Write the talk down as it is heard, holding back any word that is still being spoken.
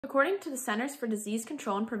According to the Centers for Disease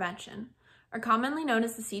Control and Prevention, or commonly known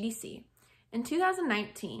as the CDC, in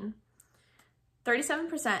 2019,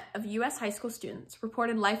 37% of U.S. high school students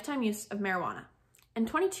reported lifetime use of marijuana,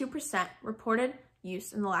 and 22% reported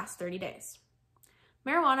use in the last 30 days.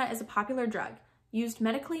 Marijuana is a popular drug used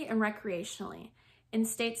medically and recreationally in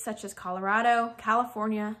states such as Colorado,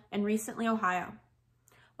 California, and recently Ohio.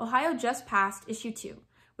 Ohio just passed Issue 2,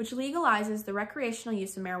 which legalizes the recreational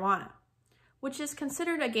use of marijuana, which is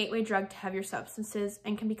considered a gateway drug to heavier substances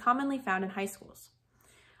and can be commonly found in high schools.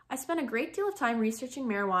 I spent a great deal of time researching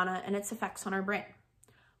marijuana and its effects on our brain.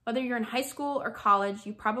 Whether you're in high school or college,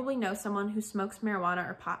 you probably know someone who smokes marijuana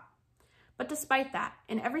or pot. But despite that,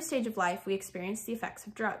 in every stage of life, we experience the effects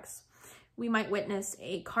of drugs. We might witness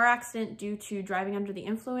a car accident due to driving under the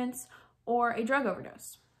influence or a drug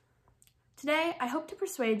overdose. Today, I hope to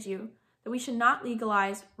persuade you that we should not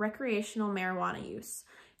legalize recreational marijuana use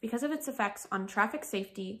because of its effects on traffic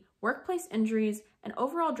safety, workplace injuries, and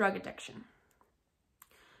overall drug addiction.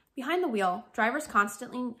 Behind the wheel, drivers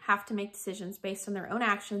constantly have to make decisions based on their own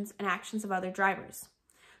actions and actions of other drivers.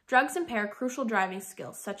 Drugs impair crucial driving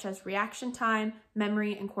skills such as reaction time,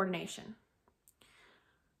 memory, and coordination.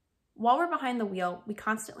 While we're behind the wheel, we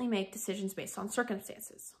constantly make decisions based on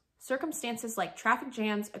circumstances. Circumstances like traffic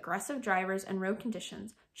jams, aggressive drivers, and road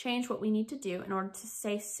conditions change what we need to do in order to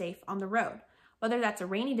stay safe on the road, whether that's a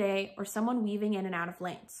rainy day or someone weaving in and out of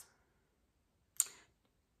lanes.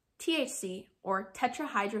 THC, or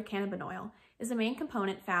tetrahydrocannabinol, is the main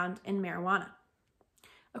component found in marijuana.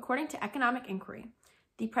 According to Economic Inquiry,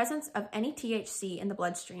 the presence of any THC in the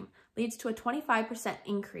bloodstream leads to a 25%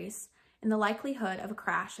 increase in the likelihood of a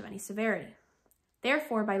crash of any severity.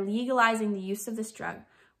 Therefore, by legalizing the use of this drug,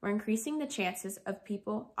 we're increasing the chances of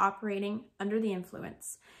people operating under the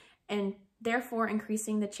influence and therefore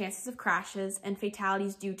increasing the chances of crashes and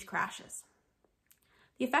fatalities due to crashes.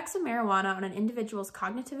 The effects of marijuana on an individual's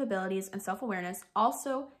cognitive abilities and self-awareness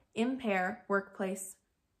also impair workplace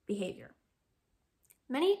behavior.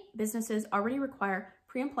 Many businesses already require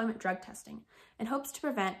pre-employment drug testing in hopes to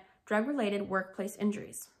prevent drug-related workplace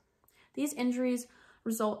injuries. These injuries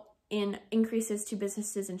result in increases to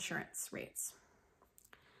businesses' insurance rates.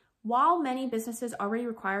 While many businesses already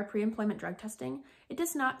require pre-employment drug testing, it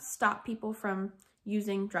does not stop people from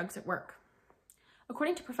using drugs at work.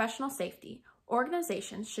 According to professional safety,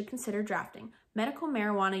 organizations should consider drafting medical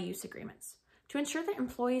marijuana use agreements to ensure that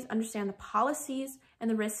employees understand the policies and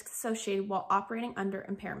the risks associated while operating under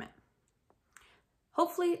impairment.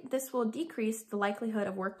 Hopefully, this will decrease the likelihood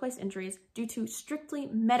of workplace injuries due to strictly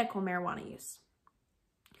medical marijuana use.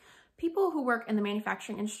 People who work in the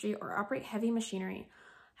manufacturing industry or operate heavy machinery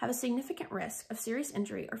have a significant risk of serious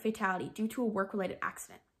injury or fatality due to a work-related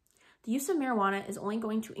accident. The use of marijuana is only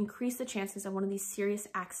going to increase the chances of one of these serious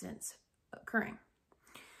accidents occurring.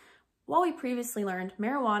 While we previously learned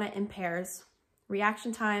marijuana impairs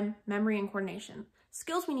reaction time, memory, and coordination,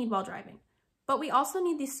 skills we need while driving, but we also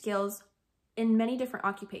need these skills in many different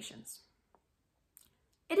occupations.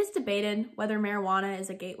 It is debated whether marijuana is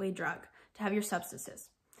a gateway drug to heavier substances,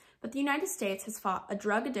 but the United States has fought a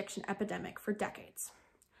drug addiction epidemic for decades.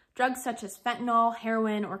 Drugs such as fentanyl,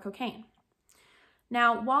 heroin, or cocaine.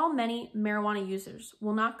 Now, while many marijuana users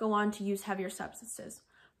will not go on to use heavier substances,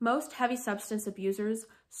 most heavy substance abusers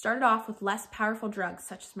started off with less powerful drugs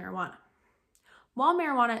such as marijuana. While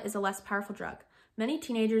marijuana is a less powerful drug, many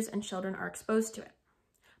teenagers and children are exposed to it.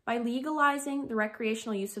 By legalizing the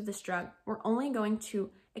recreational use of this drug, we're only going to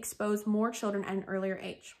expose more children at an earlier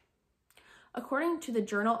age. According to the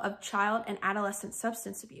Journal of Child and Adolescent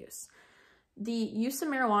Substance Abuse, the use of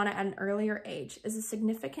marijuana at an earlier age is a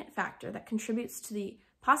significant factor that contributes to the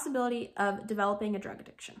possibility of developing a drug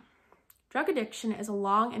addiction. Drug addiction is a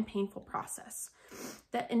long and painful process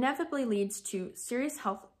that inevitably leads to serious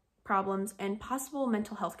health problems and possible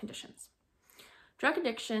mental health conditions. Drug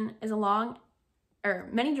addiction is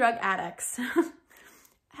many drug addicts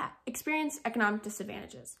experience economic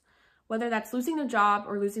disadvantages, whether that's losing their job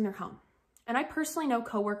or losing their home. And I personally know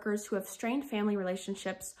coworkers who have strained family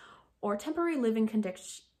relationships or temporary living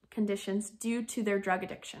conditions due to their drug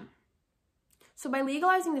addiction. So by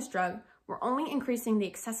legalizing this drug, we're only increasing the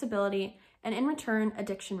accessibility and in return,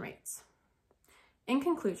 addiction rates. In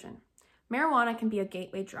conclusion, marijuana can be a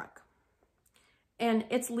gateway drug, and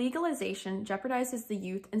its legalization jeopardizes the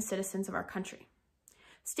youth and citizens of our country.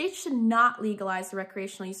 States should not legalize the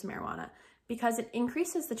recreational use of marijuana because it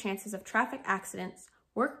increases the chances of traffic accidents,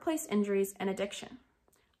 workplace injuries, and addiction.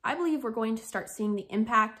 I believe we're going to start seeing the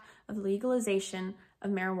impact of the legalization of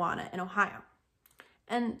marijuana in Ohio.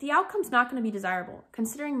 And the outcome's not going to be desirable,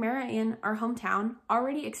 considering Marion, our hometown,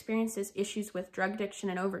 already experiences issues with drug addiction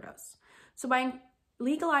and overdose. So by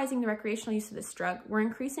legalizing the recreational use of this drug, we're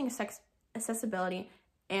increasing accessibility,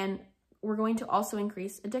 and we're going to also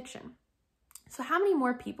increase addiction. So how many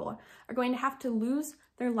more people are going to have to lose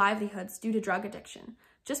their livelihoods due to drug addiction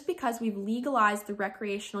just because we've legalized the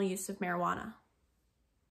recreational use of marijuana?